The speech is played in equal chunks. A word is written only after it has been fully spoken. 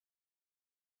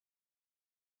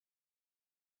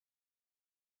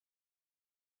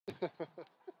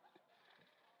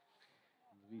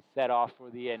We set off for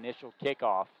the initial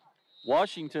kickoff.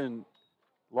 Washington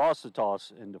lost the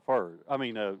toss and deferred. I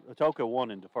mean, Atoka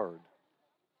won and deferred.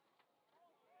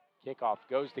 Kickoff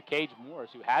goes to Cage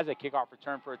Morris, who has a kickoff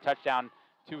return for a touchdown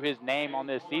to his name on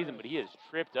this season, but he is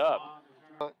tripped up.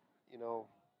 You know,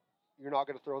 you're not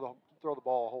going to throw the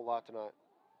ball a whole lot tonight.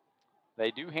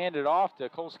 They do hand it off to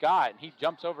Cole Scott, and he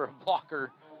jumps over a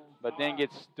blocker, but then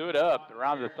gets stood up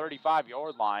around the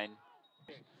 35-yard line.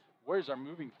 Warriors are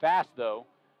moving fast, though,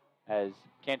 as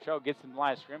Cantrell gets in the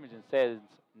line of scrimmage and says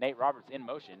Nate Roberts in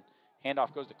motion.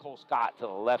 Handoff goes to Cole Scott to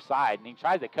the left side, and he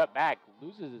tries to cut back,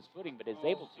 loses his footing, but is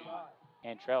able to.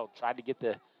 Cantrell tried to get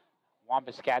the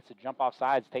Wampus Cats to jump off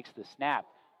sides, takes the snap,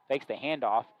 fakes the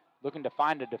handoff, looking to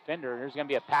find a defender. There's going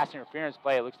to be a pass interference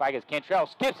play, it looks like, as Cantrell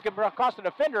skips across the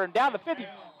defender and down the 50,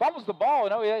 fumbles the ball,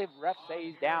 and refs say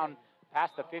he's down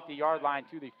past the 50-yard line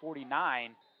to the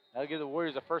 49. That'll give the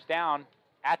Warriors a first down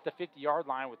at the 50-yard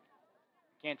line with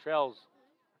Cantrell's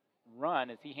run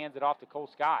as he hands it off to Cole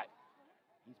Scott.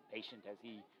 He's patient as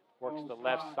he works the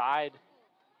left side.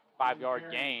 5-yard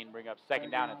gain, bring up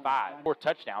second down and 5. 4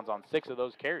 touchdowns on 6 of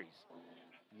those carries.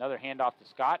 Another handoff to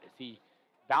Scott as he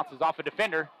bounces off a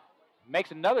defender,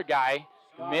 makes another guy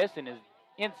miss, and is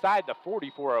inside the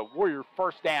 40 for a Warrior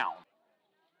first down.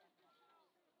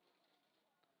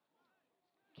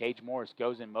 Cage Morris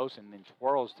goes in motion and then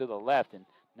twirls to the left, and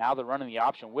now they're running the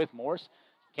option with Morris.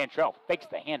 Cantrell fakes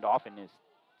the handoff and is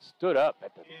stood up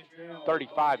at the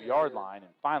 35-yard line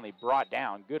and finally brought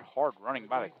down. Good hard running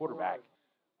by the quarterback.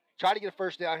 Try to get a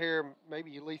first down here,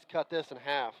 maybe at least cut this in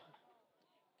half.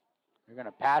 They're going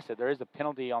to pass it. There is a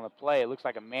penalty on the play. It looks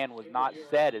like a man was not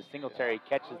set as Singletary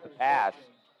catches the pass.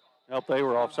 Nope, they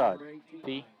were offside.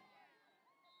 See?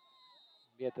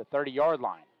 Be at the 30-yard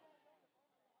line.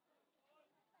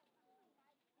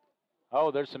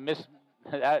 Oh, there's some miss.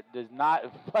 That does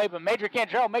not play, but Major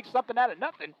Cantrell makes something out of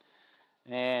nothing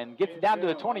and gets it down to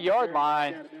the 20-yard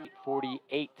line.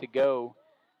 48 to go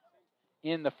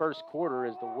in the first quarter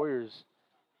as the Warriors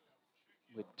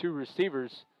with 2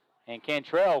 receivers, and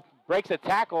Cantrell breaks a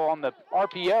tackle on the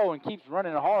RPO and keeps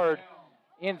running hard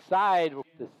inside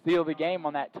to seal the game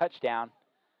on that touchdown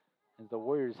as the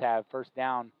Warriors have first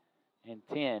down and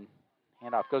 10.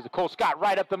 Handoff goes to Cole Scott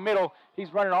right up the middle.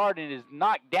 He's running hard and is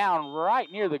knocked down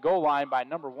right near the goal line by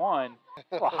number 1. It's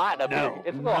a little hot up here.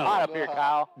 It's a little hot up here,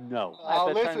 Kyle. No.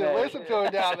 Oh, listen to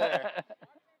him down there.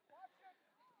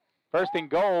 First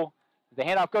and goal. The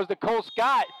handoff goes to Cole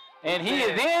Scott, and he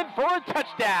is in for a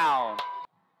touchdown.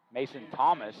 Mason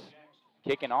Thomas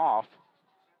kicking off,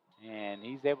 and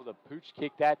he's able to pooch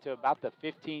kick that to about the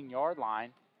 15-yard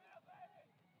line.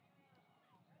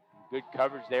 Good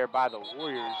coverage there by the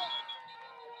Warriors.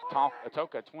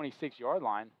 Atoka, 26-yard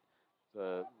line.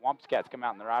 The Wampus Cats come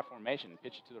out in their I formation,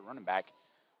 pitch it to the running back,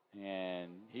 and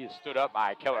he is stood up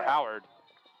by Keller Howard.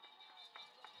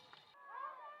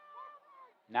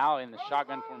 Now in the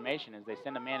shotgun formation as they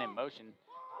send a man in motion.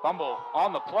 Fumble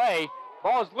on the play.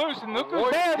 Ball is loose, and look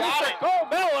who's there. Mr. Cole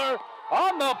Miller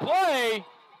on the play.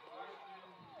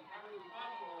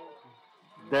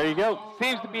 There you go.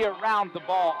 Seems to be around the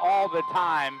ball all the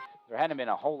time. There hadn't been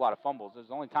a whole lot of fumbles.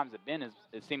 The only times it's been is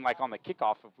it seemed like on the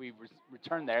kickoff if we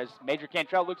return there. As Major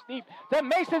Cantrell looks deep. Then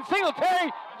Mason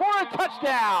Singletary for a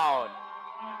touchdown.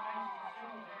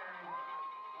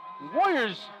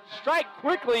 Warriors strike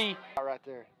quickly. Right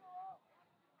there.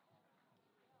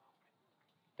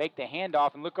 Fake the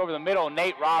handoff and look over the middle.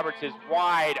 Nate Roberts is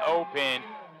wide open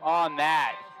on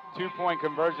that 2-point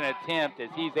conversion attempt as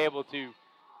he's able to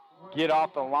get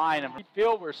off the line. And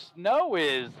field where snow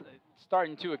is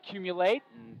starting to accumulate,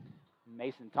 and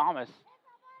Mason Thomas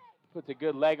puts a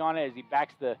good leg on it as he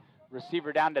backs the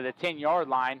receiver down to the 10-yard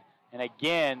line. And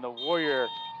again, the Warrior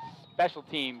special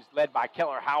teams led by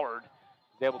Keller Howard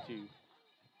is able to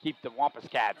keep the Wampus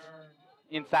Cats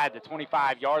inside the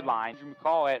 25-yard line. Andrew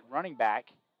McCall at running back.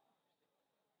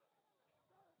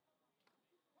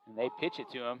 And they pitch it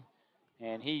to him,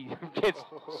 and he gets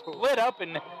split up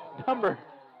in number.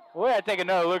 We'll have to take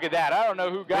another look at that. I don't know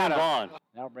who got him.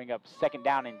 That'll bring up second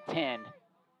down and 10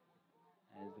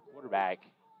 as the quarterback,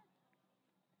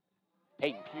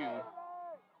 Peyton Pugh,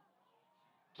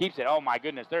 keeps it. Oh, my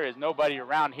goodness, there is nobody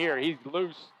around here. He's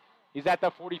loose. He's at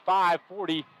the 45,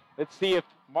 40. Let's see if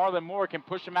Marlon Moore can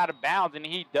push him out of bounds, and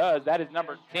he does. That is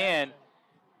number 10,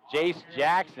 Jace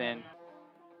Jackson.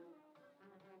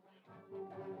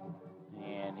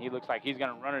 And he looks like he's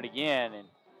going to run it again. And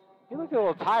he looked a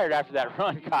little tired after that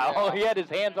run, Kyle. Yeah. He had his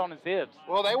hands on his hips.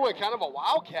 Well, they went kind of a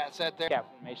wildcat set there.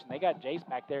 Formation. They got Jace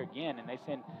back there again, and they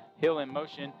send Hill in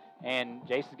motion, and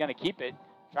Jace is going to keep it.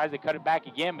 tries to cut it back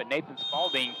again, but Nathan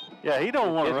Spalding. Yeah, he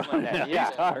don't want to disciplined run. that. Yeah,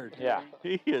 he's tired. Yeah.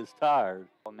 He is tired.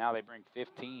 Well, now they bring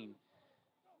 15.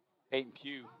 Peyton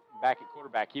Pugh back at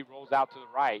quarterback. He rolls out to the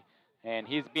right, and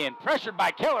he's being pressured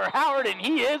by Keller Howard, and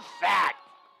he is sacked.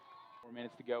 4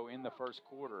 minutes to go in the first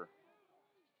quarter.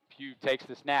 Pugh takes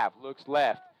the snap, looks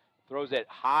left, throws it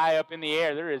high up in the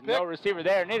air. There is no receiver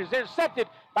there, and it is intercepted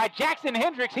by Jackson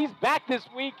Hendricks. He's back this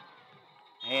week,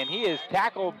 and he is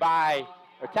tackled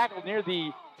near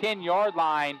the 10-yard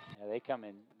line. Yeah, they come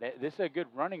in. This is a good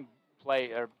running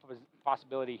play or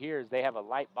possibility here, as they have a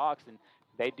light box, and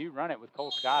they do run it with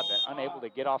Cole Scott, but unable to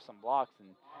get off some blocks. And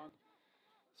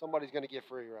somebody's going to get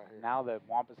free right here. now the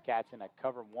Wampus Cats in a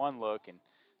cover one look, and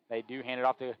they do hand it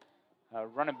off to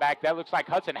running back. That looks like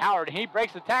Hudson Howard. He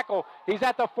breaks the tackle. He's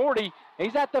at the 40.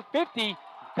 He's at the 50.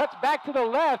 Cuts back to the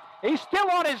left. He's still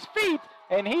on his feet,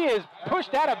 and he is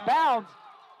pushed out of bounds.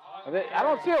 I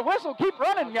don't see a whistle. Keep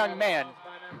running, young man.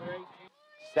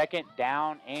 Second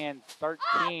down and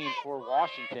 13 for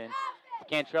Washington.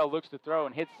 Cantrell looks to throw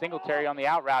and hits Singletary on the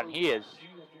out route, and he is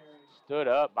stood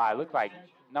up by, looked like,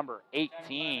 number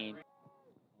 18.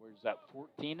 Where's up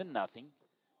 14-0.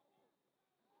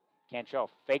 Cantrell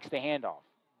fakes the handoff.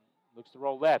 Looks to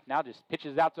roll left. Now just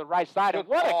pitches out to the right side. And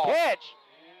what a catch!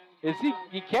 Is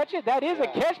he catch it? That is a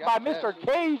catch by Mr.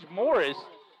 Cage Morris.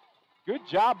 Good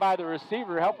job by the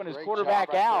receiver helping his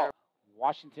quarterback out.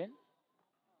 Washington.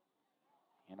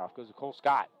 Handoff goes to Cole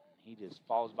Scott. He just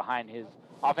falls behind his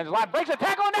offensive line. Breaks a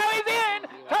tackle, and now he's in!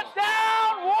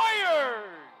 Touchdown, Warriors!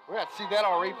 We got to see that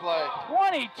on replay.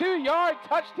 22-yard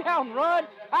touchdown run.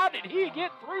 How did he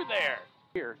get through there?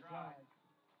 Here.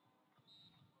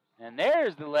 And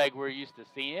there's the leg we're used to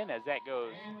seeing as that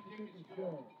goes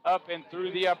up and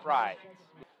through the uprights.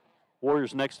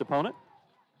 Warriors' next opponent?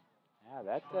 Yeah,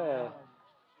 that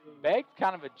begged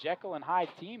kind of a Jekyll and Hyde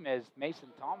team as Mason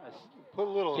Thomas Put a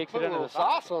little kicks it under the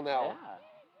sauce on that one. Yeah.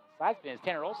 Side spin is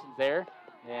Tanner Olson's there,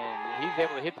 and he's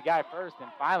able to hit the guy first. And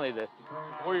finally, the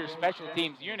Warriors special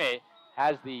teams unit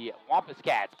has the Wampus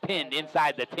Cats pinned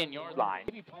inside the 10-yard line.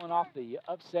 Maybe pulling off the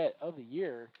upset of the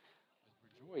year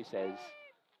with Rejoice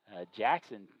as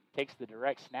Jackson takes the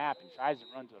direct snap and tries to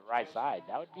run to the right side.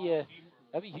 That'd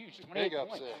be huge. 28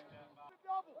 points. Upset.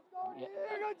 Yeah.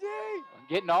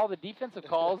 Getting all the defensive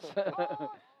calls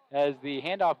as the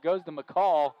handoff goes to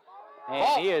McCall,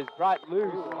 and he is brought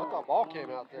loose. Ooh, I thought ball came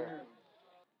out there.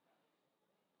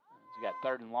 He's got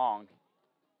 3rd and long,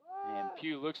 and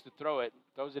Pugh looks to throw it,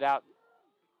 throws it out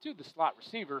to the slot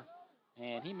receiver,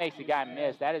 and he makes the guy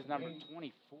miss. That is number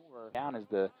 24. Down as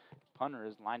the punter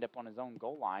is lined up on his own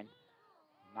goal line.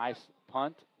 Nice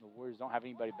punt. The Warriors don't have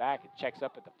anybody back. It checks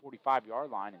up at the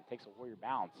 45-yard line and takes a Warrior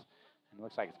bounce. And it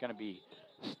looks like it's going to be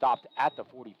stopped at the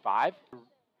 45.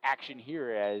 Action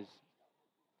here as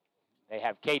they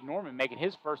have Cade Norman making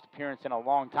his first appearance in a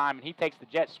long time, and he takes the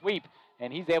jet sweep,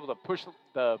 and he's able to push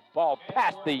the ball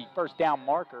past the first down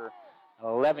marker, an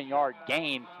 11-yard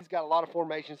gain. He's got a lot of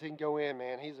formations he can go in,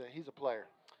 man. He's a player.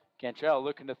 Cantrell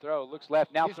looking to throw, looks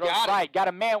left, now He's throws got right. Got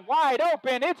a man wide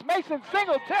open. It's Mason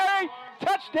Singletary.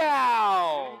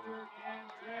 Touchdown!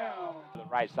 To the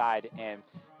right side and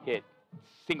hit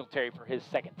Singletary for his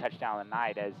 2nd touchdown of the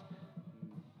night as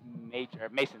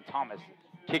Mason Thomas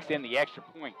kicks in the extra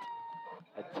point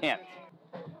attempt.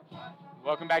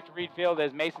 Welcome back to Reed Field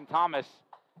as Mason Thomas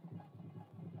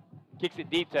kicks it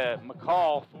deep to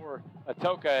McCall for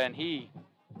Atoka, and he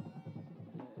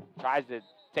tries to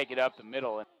take it up the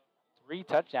middle. And 3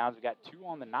 touchdowns. We got 2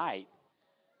 on the night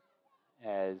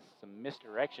as some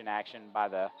misdirection action by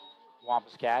the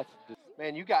Wampus Cats.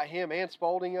 Man, you got him and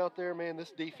Spalding out there, man.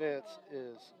 This defense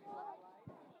is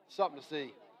something to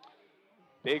see.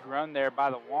 Big run there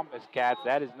by the Wampus Cats.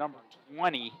 That is number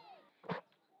 20.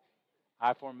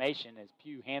 High formation as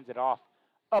Pugh hands it off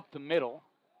up the middle.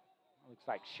 Looks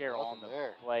like Cheryl on the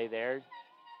play there.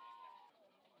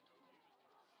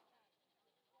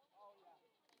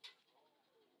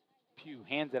 Pugh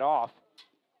hands it off.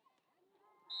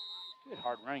 Good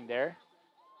hard running there.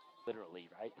 Literally,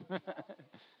 right?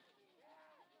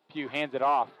 Pugh hands it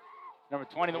off. Number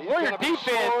 20, the Warrior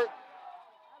defense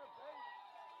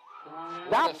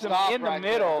stops him in the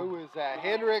middle. Who is that?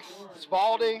 Hendricks,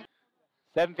 Spalding.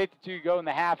 7:52 to go in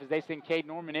the half as they send Cade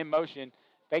Norman in motion.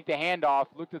 Fake the handoff,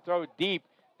 look to throw deep.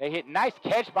 They hit nice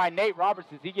catch by Nate Roberts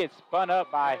as he gets spun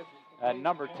up by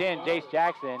number 10, Jace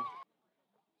Jackson.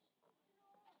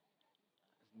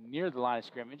 Near the line of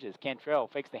scrimmage as Cantrell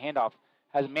fakes the handoff.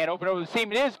 Has a man open over the seam.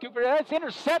 It is Cooper. That's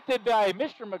intercepted by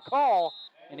Mr. McCall,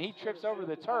 and he trips over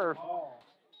the turf.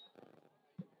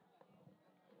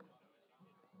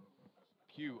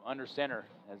 Pugh under center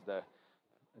as the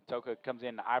Atoka comes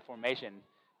in I formation.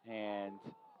 and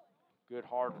good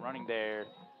hard running there.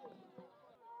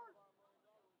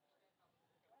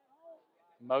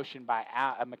 Motion by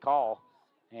McCall,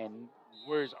 and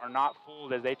Warriors are not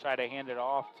fooled as they try to hand it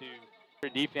off to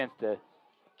their defense to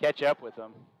catch up with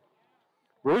them.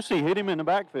 Brucey hit him in the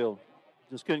backfield.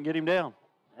 Just couldn't get him down.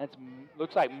 That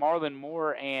looks like Marlon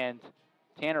Moore and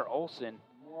Tanner Olson.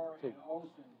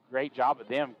 Great job of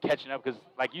them catching up because,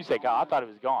 like you said, Kyle, I thought it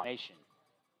was gone.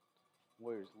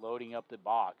 Warriors loading up the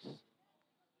box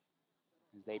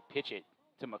as they pitch it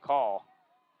to McCall,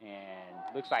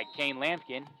 and looks like Kane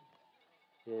Lampkin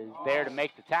is there to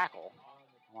make the tackle,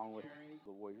 along with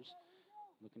the Warriors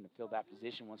looking to fill that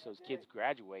position once those kids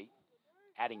graduate,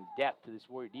 adding depth to this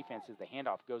Warrior defense as the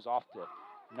handoff goes off to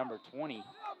number 20.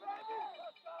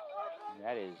 And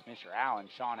that is Mr. Allen,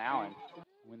 Sean Allen,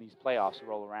 when these playoffs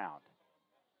roll around.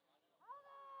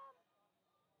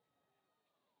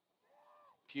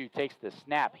 Pugh takes the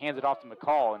snap, hands it off to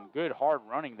McCall, and good hard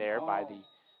running there by the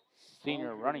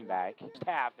senior running back.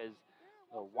 Half as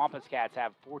the Wampus Cats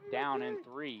have 4th down and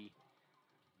 3.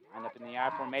 Line up in the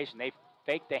I formation. They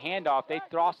fake the handoff. They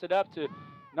toss it up to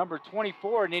number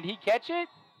 24, and did he catch it?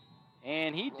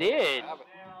 And he did.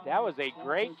 That was a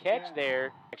great catch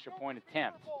there. Extra point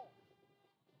attempt.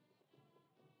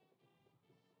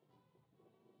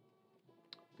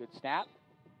 Good snap.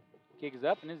 Kick is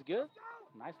up and is good.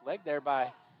 Nice leg there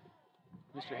by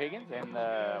Mr. Higgins. And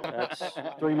That's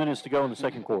 3 minutes to go in the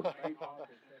second quarter.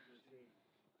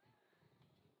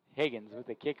 Higgins with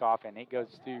the kickoff, and it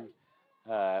goes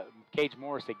to Cage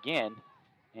Morris again.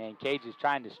 And Cage is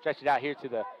trying to stretch it out here to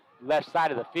the left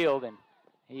side of the field, and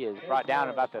he is brought down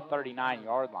about the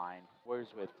 39-yard line. Warriors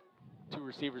with 2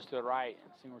 receivers to the right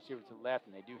and a single receiver to the left,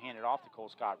 and they do hand it off to Cole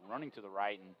Scott running to the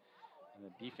right, and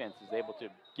the defense is able to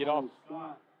get off,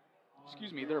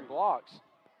 their blocks.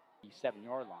 The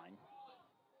 7-yard line.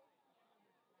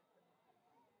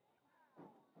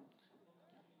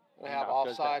 We have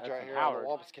offsides right here on the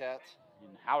Wampus Cats.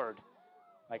 And Howard,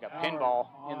 like a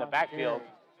pinball in the backfield,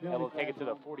 able to take it to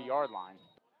the 40-yard line.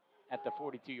 At the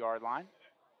 42-yard line,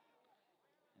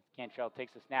 Cantrell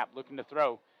takes the snap, looking to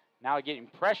throw. Now getting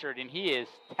pressured, and he is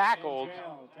tackled.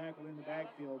 Tackled in the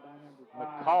backfield by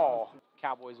number 5. McCall.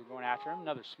 Cowboys are going after him.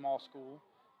 Another small school.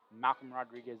 Malcolm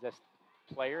Rodriguez, this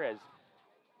player, as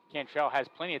Cantrell has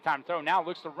plenty of time to throw. Now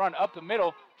looks to run up the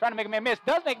middle, trying to make a man miss.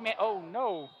 Does make a man. Oh,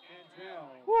 no.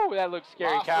 Woo, that looks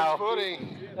scary, Kyle.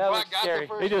 That looks scary.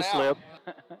 He just slipped.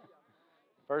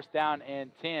 First down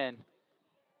and 10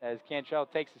 as Cantrell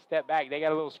takes a step back. They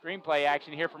got a little screenplay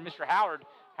action here from Mr. Howard.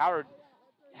 Howard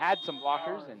had some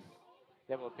blockers and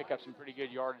was able to pick up some pretty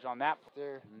good yardage on that.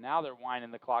 Now they're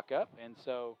winding the clock up, and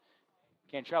so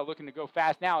Cantrell looking to go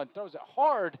fast now and throws it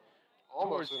hard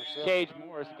towards Cage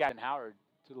Morris. Got Howard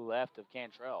to the left of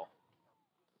Cantrell.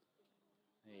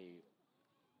 They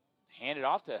hand it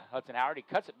off to Hudson Howard. He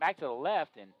cuts it back to the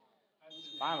left and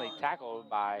finally tackled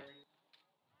by,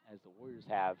 as the Warriors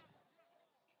have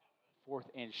 4th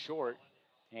and short,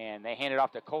 and they hand it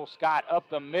off to Cole Scott up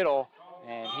the middle,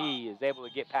 and he is able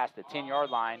to get past the 10-yard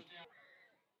line.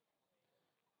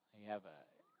 They have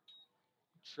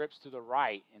trips to the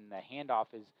right, and the handoff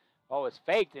is, it's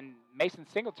faked, and Mason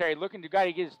Singletary looking to try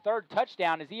to get his 3rd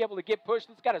touchdown. Is he able to get pushed?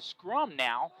 It's got a scrum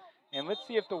now, and let's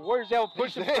see if the Warriors are able to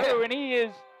push him through, and he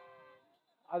is,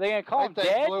 are they going to call him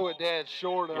dead? They blew it dead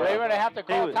short of it. They're going to have to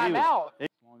call timeout. As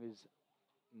long as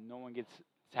no one gets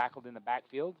tackled in the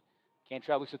backfield.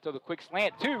 Cantrell looks to throw the quick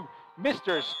slant to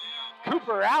Mr.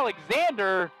 Cooper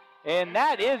Alexander, and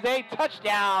that is a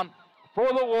touchdown for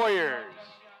the Warriors.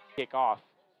 Kick off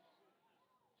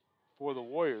for the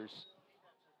Warriors.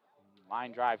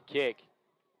 Line drive kick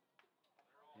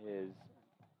is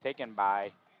taken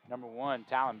by number 1,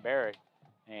 Talon Barrett,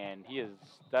 and he is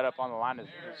stood up on the line,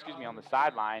 on the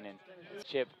sideline, and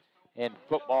chip in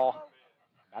football.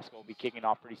 Basketball will be kicking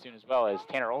off pretty soon as well, as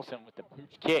Tanner Olson with the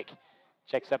pooch kick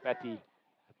checks up at the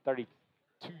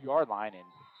 32-yard line, and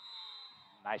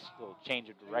nice little change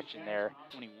of direction there.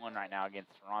 21 right now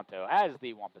against Toronto as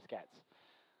the Wampus Cats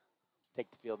take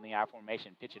the field in the I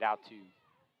formation, pitch it out to,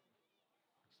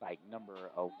 looks like number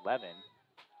 11.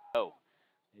 Oh,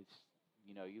 it's,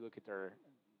 you look at their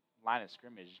line of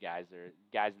scrimmage guys, they're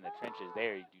guys in the trenches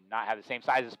there. You do not have the same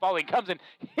size as Spalding. Comes and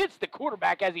hits the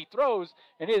quarterback as he throws,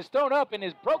 and it is thrown up and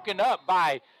is broken up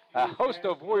by a host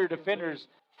of Warrior defenders.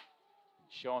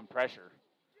 Showing pressure.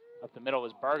 Up the middle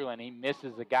was Berglund. He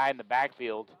misses the guy in the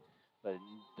backfield, but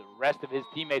the rest of his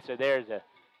teammates are there to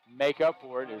make up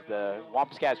for it as the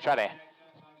Wampus Cats try to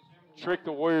trick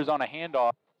the Warriors on a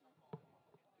handoff.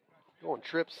 Going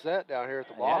trip set down here at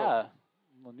the bottom. Yeah,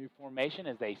 a little new formation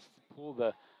as they pull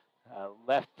the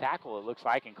left tackle, it looks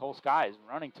like, and Cole Scott is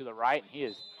running to the right, and he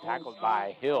is tackled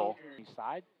by Hill.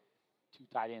 Side, two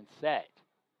tight end set.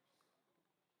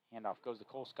 Handoff goes to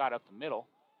Cole Scott up the middle,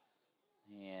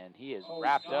 and he is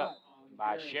wrapped up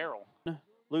by Sherrill.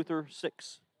 Luther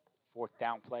 6. Fourth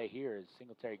down play here as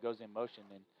Singletary goes in motion,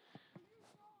 and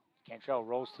Cantrell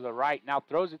rolls to the right, now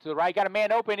throws it to the right, got a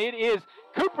man open. It is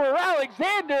Cooper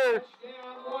Alexander,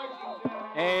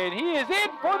 and he is in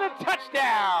for the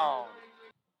touchdown.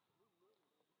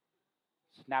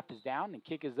 Snap is down and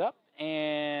kick is up,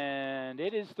 and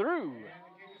it is through.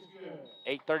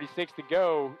 8:36 to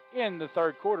go in the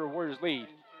third quarter. Warriors lead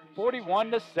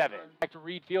 41-7. Back to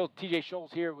Reed Field. TJ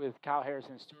Scholes here with Kyle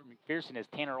Harrison and Stuart McPherson as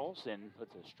Tanner Olson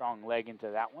puts a strong leg into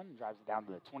that one, drives it down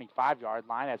to the 25-yard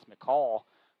line. That's McCall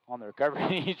on the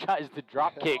recovery. He tries to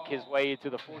drop kick his way to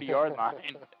the 40-yard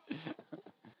line.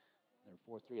 Their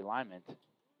 4-3 alignment.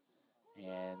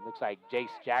 And looks like Jace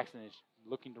Jackson is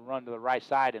looking to run to the right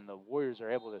side, and the Warriors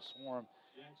are able to swarm.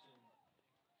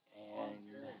 And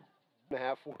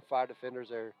 4 or 5 defenders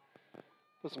there.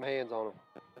 Put some hands on them.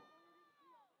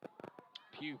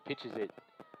 Pugh pitches it.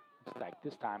 Looks like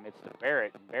this time it's to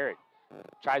Barrett, and Barrett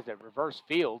tries to reverse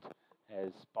field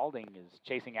as Spalding is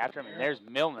chasing after him, and there's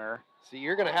Milner. See,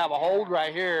 you're going to have a hold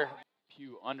right here.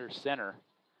 Pugh under center.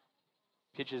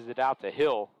 Pitches it out to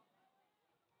Hill.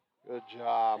 Good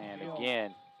job. And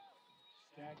again,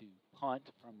 to punt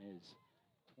from his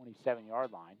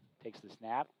 27-yard line. Takes the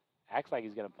snap. Acts like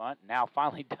he's going to punt. Now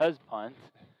finally does punt.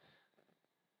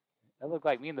 That looked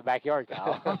like me in the backyard,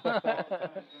 Kyle.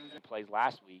 Plays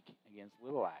last week against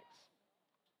Little Axe.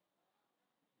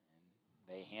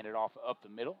 And they hand it off up the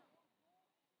middle.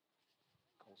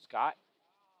 Cole Scott.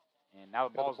 And now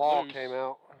the ball loose. Came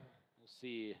out. We'll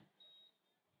see.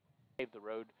 Pave the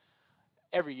road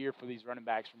every year for these running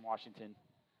backs from Washington.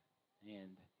 And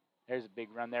there's a big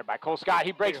run there by Cole Scott.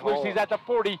 He breaks loose. He's at the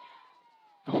 40.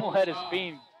 Full head of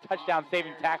speed. Touchdown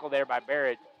saving tackle there by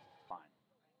Barrett. Fine.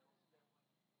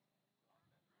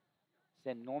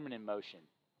 Send Norman in motion.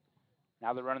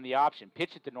 Now they're running the option.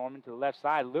 Pitch it to Norman to the left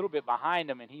side, a little bit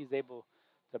behind him, and he's able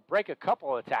to break a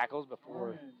couple of tackles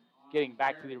before getting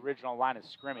back to the original line of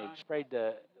scrimmage. Afraid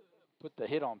to put the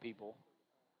hit on people.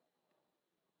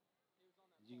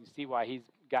 You can see why he's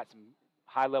got some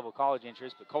high-level college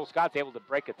interest, but Cole Scott's able to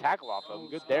break a tackle off of him.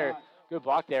 Good there. Good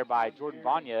block there by Jordan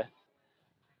Vanya.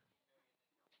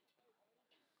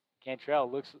 Cantrell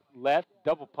looks left,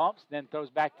 double pumps, then throws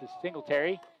back to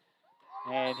Singletary,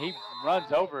 and he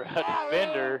runs over a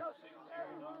defender.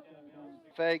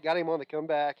 Fake, got him on the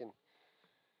comeback, and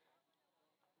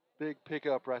big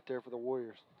pickup right there for the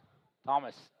Warriors.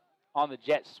 Thomas on the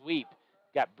jet sweep.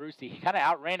 Got Brucey. He kind of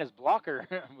outran his blocker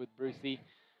with Brucey.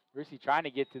 Brucey trying to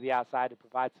get to the outside to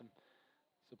provide some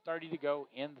 30 to go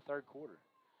in the third quarter.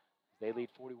 They lead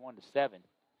 41-7.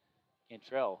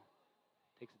 Cantrell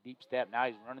takes a deep step. Now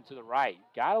he's running to the right.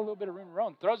 Got a little bit of room to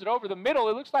run. Throws it over the middle.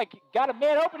 It looks like got a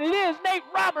man open. It is Nate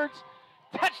Roberts.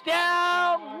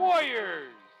 Touchdown, Warriors.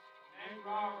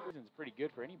 It's pretty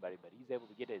good for anybody, but he's able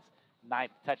to get his 9th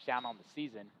touchdown on the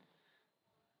season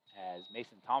as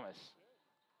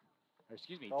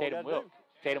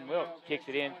Tatum Wilk kicks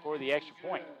it in for the extra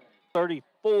point.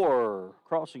 34,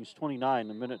 Crossings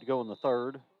 29, a minute to go in the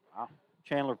third. Wow.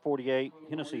 Chandler 48,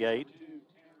 Hennessy 8.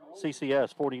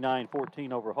 CCS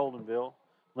 49-14 over Holdenville.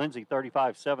 Lindsay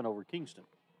 35-7 over Kingston.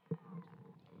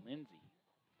 Lindsay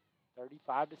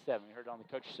 35-7. We heard it on the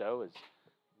coach show as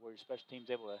Warriors special teams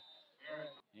able to.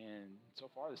 And so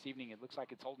far this evening, it looks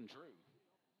like it's holding true.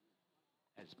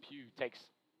 As Pugh takes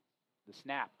the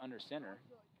snap under center.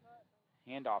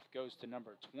 Handoff goes to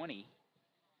number 20.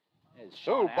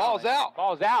 Ball's out.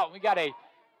 Ball's out. We got a. I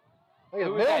think it's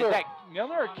Milner. Is that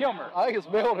Milner or Kilmer? I think it's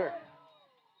Milner.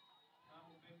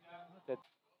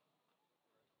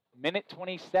 Minute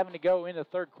 27 to go in the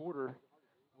third quarter.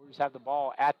 Warriors have the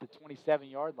ball at the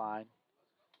 27-yard line.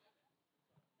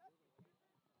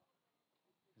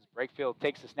 As Brakefield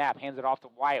takes the snap, hands it off to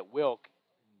Wyatt Wilk.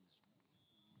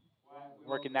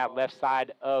 Working that left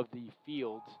side of the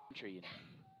field.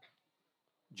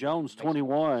 Jones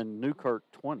 21, Newkirk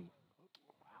 20. Wow.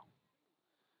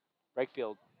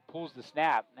 Brakefield pulls the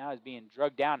snap. Now he's being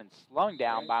drugged down and slung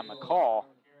down by McCall.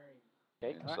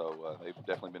 Okay. So they've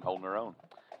definitely been holding their own.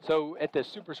 So at the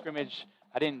super scrimmage,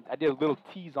 I did a little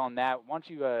tease on that. Why don't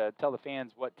you tell the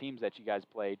fans what teams that you guys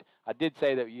played? I did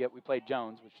say that we played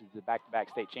Jones, which is the back-to-back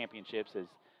state championships, as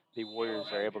the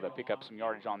Warriors are able to pick up some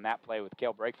yardage on that play with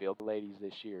Cale Brakefield. The ladies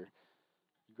this year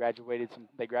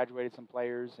they graduated some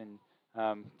players, and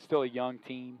still a young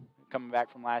team. coming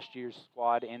back from last year's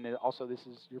squad, and then also this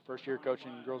is your first year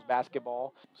coaching girls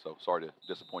basketball. So sorry to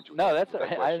disappoint you. No, that's that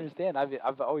I question. understand.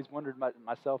 I've always wondered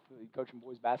myself coaching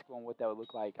boys basketball and what that would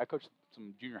look like. I coached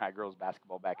some junior high girls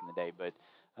basketball back in the day, but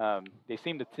they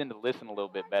seem to tend to listen a little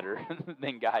bit better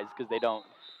than guys because they don't.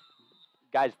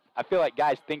 Guys, I feel like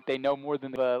guys think they know more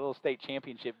than the little state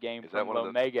championship game from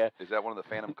Omega. Is that one of the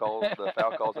phantom calls, the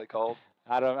foul calls they called?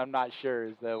 I'm not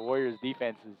sure. The Warriors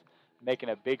defense is making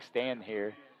a big stand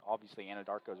here. Obviously,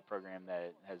 Anadarko is a program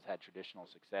that has had traditional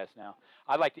success now.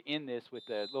 I'd like to end this with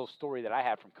a little story that I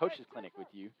have from Coach's Clinic with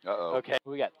you. Uh-oh. Okay.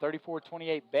 We got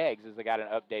 34-28 Beggs as I got an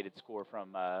updated score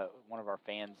from one of our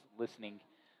fans listening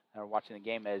or watching the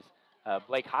game as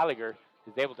Blake Heiliger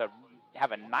is able to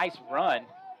have a nice run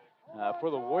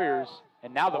for the Warriors.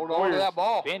 And now the Warriors, that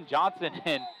ball. Ben Johnson,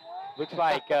 and looks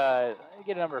like they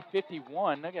get number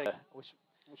 51.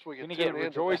 Wish we could going to get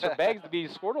Rejoice or Beggs to be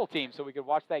the Squirtle team so we could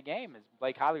watch that game as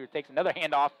Blake Heiliger takes another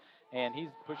handoff, and he's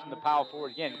pushing the pile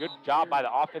forward again. Good job by the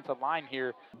offensive line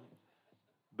here.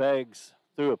 Beggs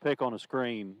threw a pick on a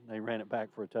screen. They ran it back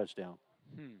for a touchdown.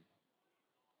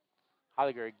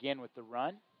 Heiliger again with the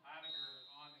run.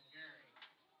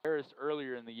 Harris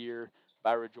earlier in the year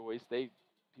by Rejoice. People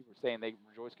were saying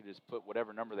Rejoice could just put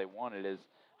whatever number they wanted as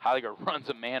Heiliger runs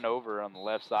a man over on the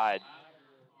left side.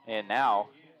 And now,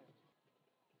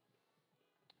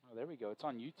 oh, there we go. It's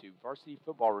on YouTube. Varsity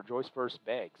Football Rejoice versus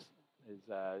Beggs is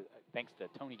thanks to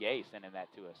Tony Gay sending that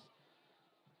to us.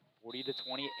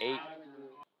 40-28.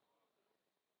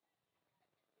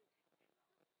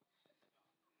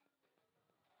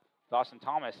 Dawson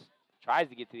Thomas tries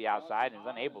to get to the outside and is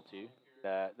unable to,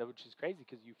 which is crazy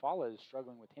because Eufaula is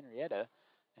struggling with Henrietta,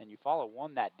 and Eufaula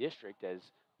won that district as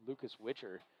Lucas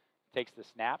Witcher takes the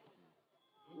snap.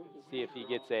 See if he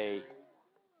gets a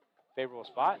favorable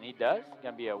spot, and he does. It's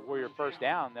going to be a Warrior first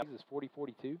down. That is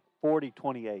 40-42?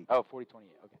 40-28. Oh, 40-28,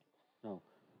 okay. No.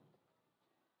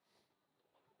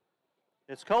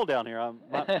 It's cold down here.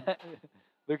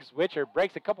 Lucas Witcher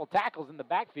breaks a couple tackles in the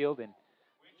backfield and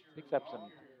picks up some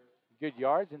good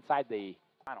yards inside the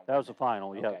final. That was the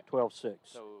final, yeah, okay. 12-6.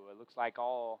 So it looks like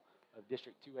all of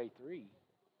District 2A3 is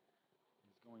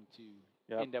going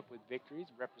to end up with victories.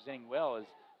 Representing well as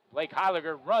Blake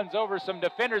Heiliger runs over some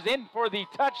defenders in for the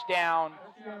touchdown.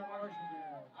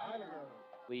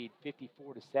 Lead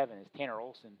 54-7 as Tanner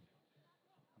Olson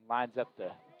lines up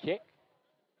the kick.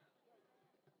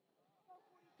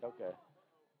 Atoka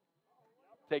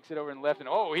takes it over in left, and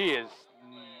oh, he is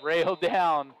railed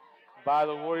down by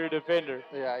the Warrior defender.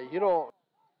 Yeah, you don't.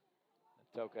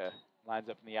 Atoka lines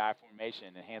up in the I formation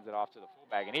and hands it off to the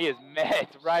fullback, and he is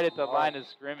met right at the line of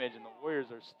scrimmage, and the Warriors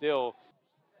are still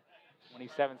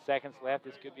 27 seconds left.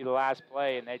 This could be the last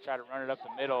play, and they try to run it up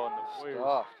the middle, and the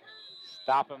Warriors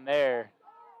stop them there.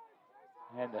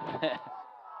 And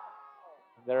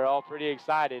they're all pretty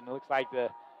excited, and it looks like the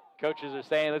coaches are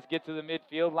saying, let's get to the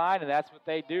midfield line, and that's what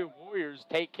they do. Warriors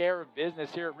take care of business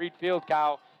here at Reed Field,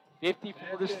 Kyle,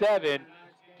 54-7.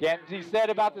 Can't be said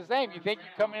about the same. You think you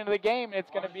come into the game and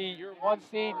it's going to be your one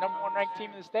seed, number one ranked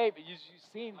team in the state, but you've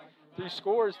seen through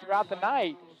scores throughout the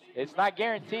night, it's not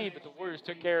guaranteed, but the Warriors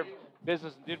took care of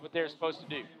business and did what they were supposed to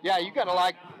do. Yeah, you got to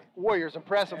like Warriors'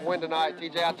 impressive win tonight,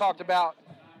 TJ. I talked about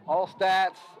all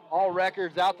stats, all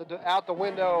records out the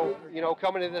window, you know,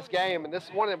 coming into this game, and this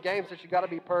is one of them games that you got to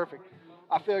be perfect.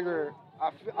 I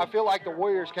feel like the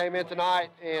Warriors came in tonight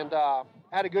and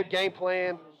had a good game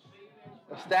plan,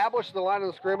 established the line of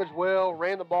the scrimmage well,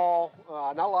 ran the ball,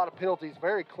 not a lot of penalties.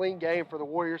 Very clean game for the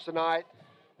Warriors tonight,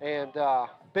 and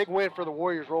big win for the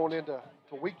Warriors rolling into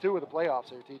week 2 of the playoffs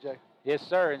here, TJ. Yes,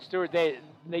 sir. And Stuart, they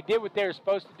did what they were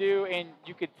supposed to do, and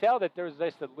you could tell that there was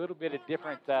just a little bit of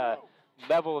different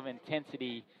level of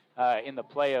intensity in the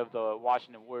play of the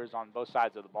Washington Warriors on both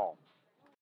sides of the ball.